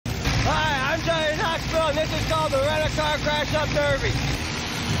Hi, I'm Johnny Knoxville, and this is called the Rent-A-Car Crash-Up Derby.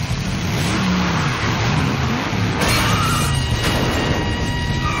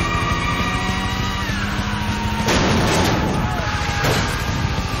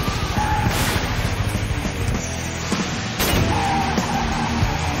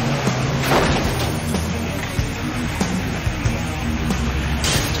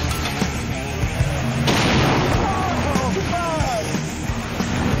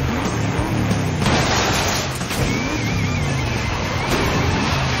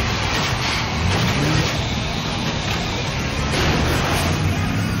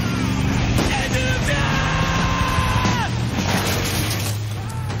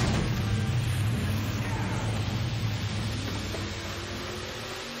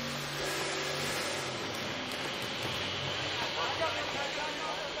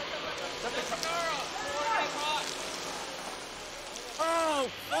 Oh,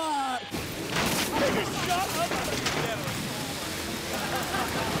 fuck!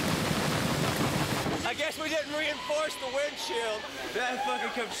 I guess we didn't reinforce the windshield. That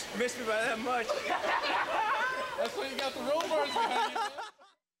fucking missed me by that much. That's why you got the rollbars behind you.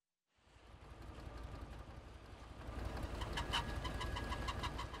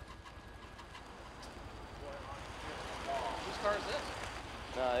 Whose car is this?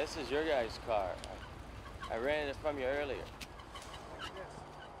 No, this is your guys' car. I rented it from you earlier.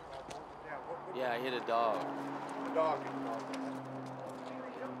 Yeah, I hit a dog. The dog.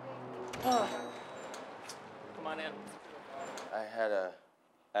 Come on in. I had a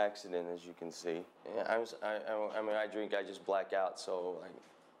accident, as you can see. Yeah, I mean, I drink, I just black out, so like,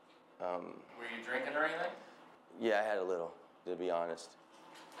 Were you drinking or anything? yeah, I had a little, to be honest.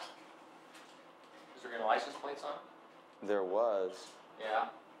 Is there any license plates on? There was. Yeah.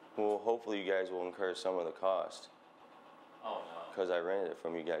 Well, hopefully you guys will incur some of the cost. Oh, no. Because I rented it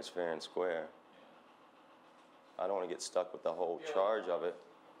from you guys fair and square. I don't want to get stuck with the whole charge of it.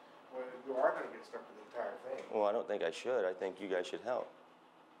 Well, you are going to get stuck with the entire thing. Well, I don't think I should. I think you guys should help.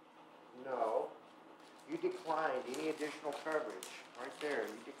 No. You declined any additional coverage. Right there.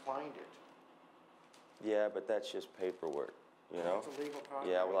 You declined it. Yeah, but that's just paperwork, you know? It's a legal contract.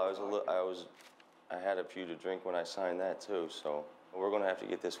 Yeah, well, I had a few to drink when I signed that too, so we're going to have to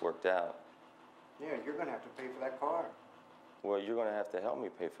get this worked out. Yeah, you're going to have to pay for that car. Well, you're going to have to help me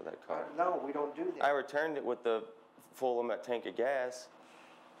pay for that car. No, we don't do that. I returned it with the full tank of gas.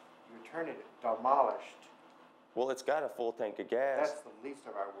 You returned it demolished. Well, it's got a full tank of gas. That's the least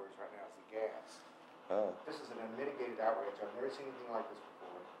of our worries right now is the gas. Oh. This is an unmitigated outrage. I've never seen anything like this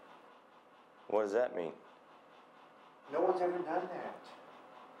before. What does that mean? No one's ever done that.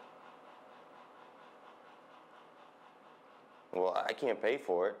 Well, I can't pay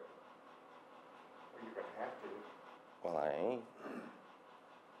for it. Well, you're going to have to. Well, I ain't.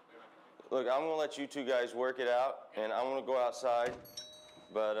 Look, I'm going to let you two guys work it out, and I'm going to go outside,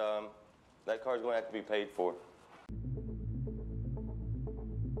 but that car's going to have to be paid for.